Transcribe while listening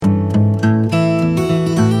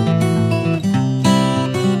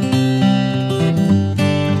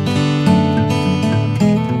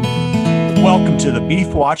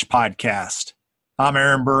Beef Watch podcast. I'm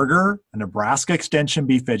Aaron Berger, a Nebraska Extension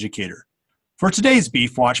beef educator. For today's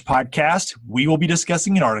Beef Watch podcast, we will be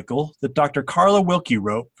discussing an article that Dr. Karla Wilke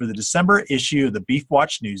wrote for the December issue of the Beef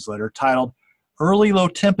Watch newsletter titled, Early Low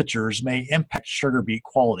Temperatures May Impact Sugar Beet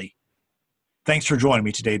Quality. Thanks for joining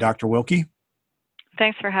me today, Dr. Wilke.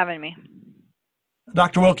 Thanks for having me.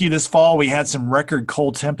 Dr. Wilke, this fall we had some record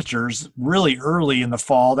cold temperatures really early in the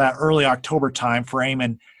fall, that early October time frame,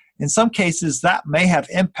 and in some cases that may have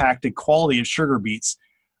impacted quality of sugar beets.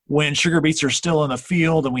 When sugar beets are still in the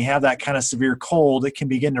field and we have that kind of severe cold, it can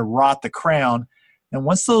begin to rot the crown. And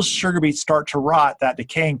once those sugar beets start to rot, that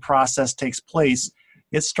decaying process takes place.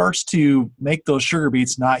 It starts to make those sugar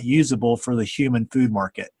beets not usable for the human food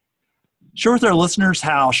market. Share with our listeners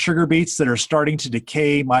how sugar beets that are starting to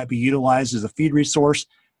decay might be utilized as a feed resource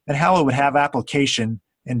and how it would have application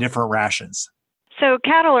in different rations. So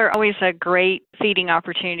cattle are always a great feeding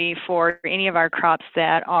opportunity for any of our crops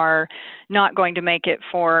that are not going to make it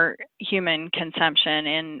for human consumption.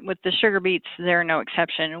 And with the sugar beets, they're no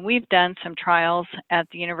exception. And we've done some trials at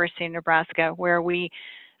the University of Nebraska where we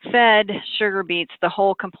fed sugar beets, the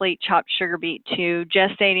whole complete chopped sugar beet, to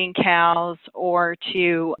gestating cows or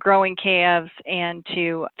to growing calves and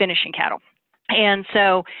to finishing cattle. And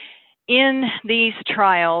so in these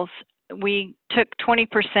trials, we took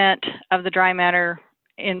 20% of the dry matter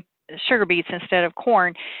in sugar beets instead of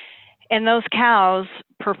corn, and those cows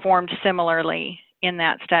performed similarly in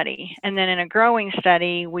that study. And then in a growing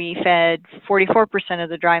study, we fed 44% of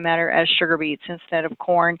the dry matter as sugar beets instead of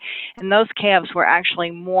corn, and those calves were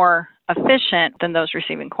actually more efficient than those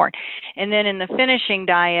receiving corn. And then in the finishing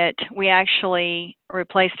diet, we actually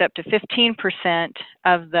replaced up to 15%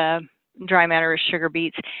 of the dry matter as sugar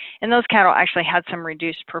beets, and those cattle actually had some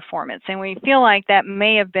reduced performance. And we feel like that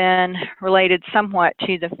may have been related somewhat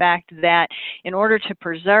to the fact that in order to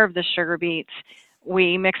preserve the sugar beets,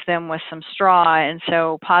 we mixed them with some straw, and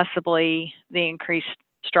so possibly the increased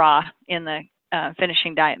straw in the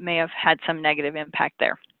finishing diet may have had some negative impact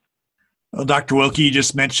there. Well, Dr. Wilke, you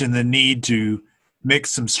just mentioned the need to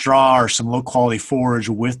mix some straw or some low-quality forage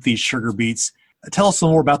with these sugar beets. Tell us a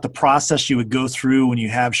little more about the process you would go through when you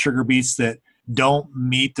have sugar beets that don't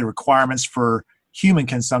meet the requirements for human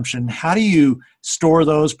consumption. How do you store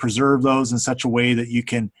those, preserve those in such a way that you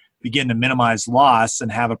can begin to minimize loss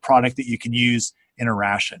and have a product that you can use in a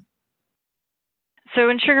ration? So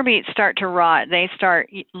when sugar beets start to rot, they start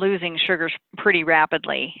losing sugars pretty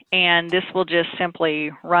rapidly, and this will just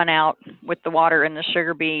simply run out with the water in the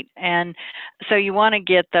sugar beet. And so you want to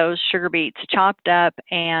get those sugar beets chopped up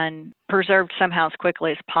and preserved somehow as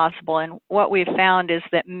quickly as possible. And what we've found is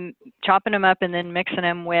that chopping them up and then mixing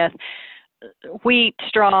them with wheat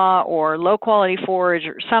straw or low quality forage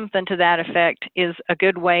or something to that effect is a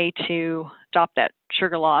good way to stop that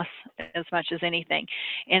sugar loss as much as anything.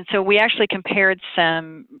 And so we actually compared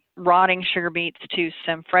some rotting sugar beets to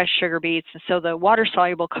some fresh sugar beets. And so the water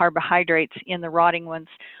soluble carbohydrates in the rotting ones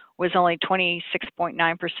was only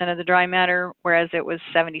 26.9% of the dry matter, whereas it was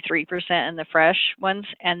 73% in the fresh ones.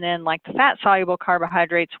 And then like the fat soluble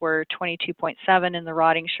carbohydrates were 22.7 in the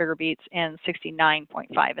rotting sugar beets and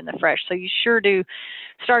 69.5 in the fresh. So you sure do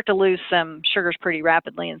start to lose some sugars pretty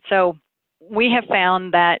rapidly. And so we have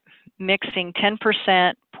found that mixing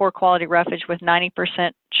 10% poor quality roughage with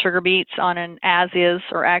 90% sugar beets on an as-is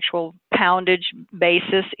or actual poundage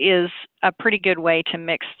basis is a pretty good way to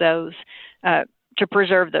mix those to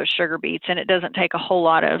preserve those sugar beets, and it doesn't take a whole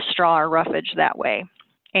lot of straw or roughage that way.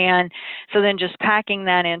 And so then just packing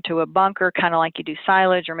that into a bunker, kind of like you do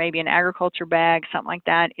silage or maybe an agriculture bag, something like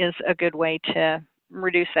that, is a good way to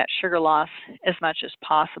reduce that sugar loss as much as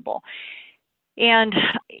possible. And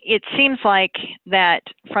it seems like that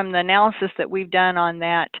from the analysis that we've done on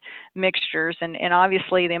that mixtures, and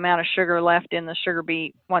obviously the amount of sugar left in the sugar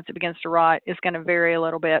beet once it begins to rot is going to vary a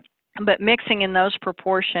little bit. But mixing in those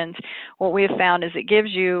proportions, what we have found is it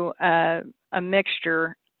gives you a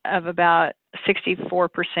mixture of about 64%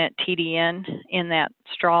 TDN in that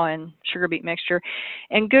straw and sugar beet mixture.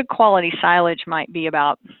 And good quality silage might be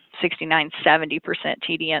about 69-70%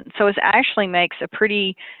 TDN. So it actually makes a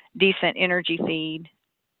pretty decent energy feed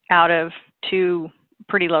out of two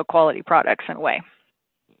pretty low quality products in a way.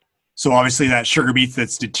 So obviously that sugar beet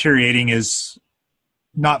that's deteriorating is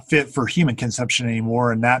not fit for human consumption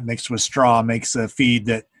anymore, and that mixed with straw makes a feed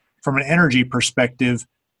that from an energy perspective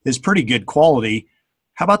is pretty good quality.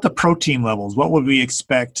 How about the protein levels? What would we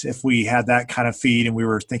expect if we had that kind of feed and we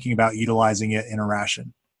were thinking about utilizing it in a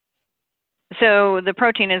ration? So the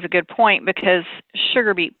protein is a good point because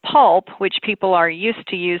sugar beet pulp, which people are used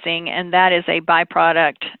to using, and that is a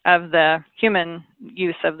byproduct of the human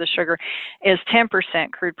use of the sugar, is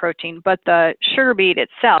 10% crude protein. But the sugar beet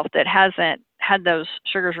itself that hasn't had those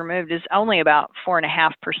sugars removed is only about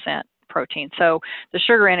 4.5% protein. So the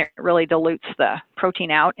sugar in it really dilutes the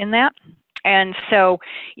protein out in that. And so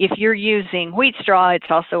if you're using wheat straw, it's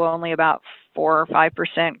also only about 4 or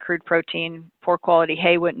 5% crude protein. Poor quality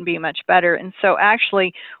hay wouldn't be much better. And so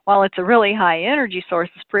actually, while it's a really high energy source,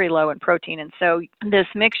 it's pretty low in protein. And so this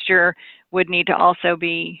mixture would need to also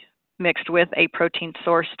be mixed with a protein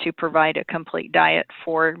source to provide a complete diet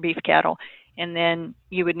for beef cattle. And then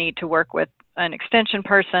you would need to work with an extension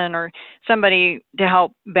person or somebody to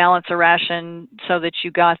help balance a ration so that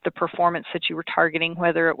you got the performance that you were targeting,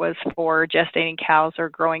 whether it was for gestating cows or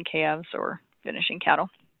growing calves or finishing cattle.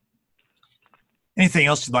 Anything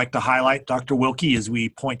else you'd like to highlight, Dr. Wilke, as we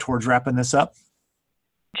point towards wrapping this up?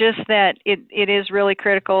 Just that it is really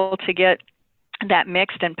critical to get that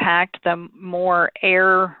mixed and packed. The more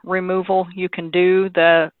air removal you can do,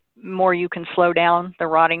 the more you can slow down the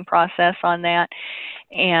rotting process on that.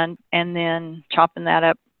 And then chopping that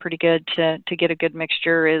up pretty good to get a good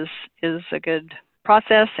mixture is a good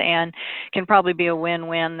process, and can probably be a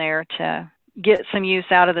win-win there to get some use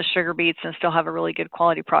out of the sugar beets and still have a really good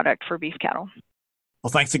quality product for beef cattle.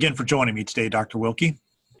 Well, thanks again for joining me today, Dr. Wilke.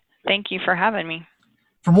 Thank you for having me.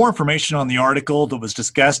 For more information on the article that was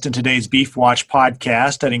discussed in today's Beef Watch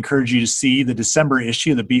podcast, I'd encourage you to see the December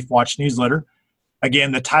issue of the Beef Watch newsletter.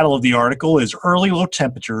 Again, the title of the article is Early Low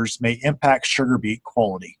Temperatures May Impact Sugar Beet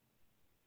Quality.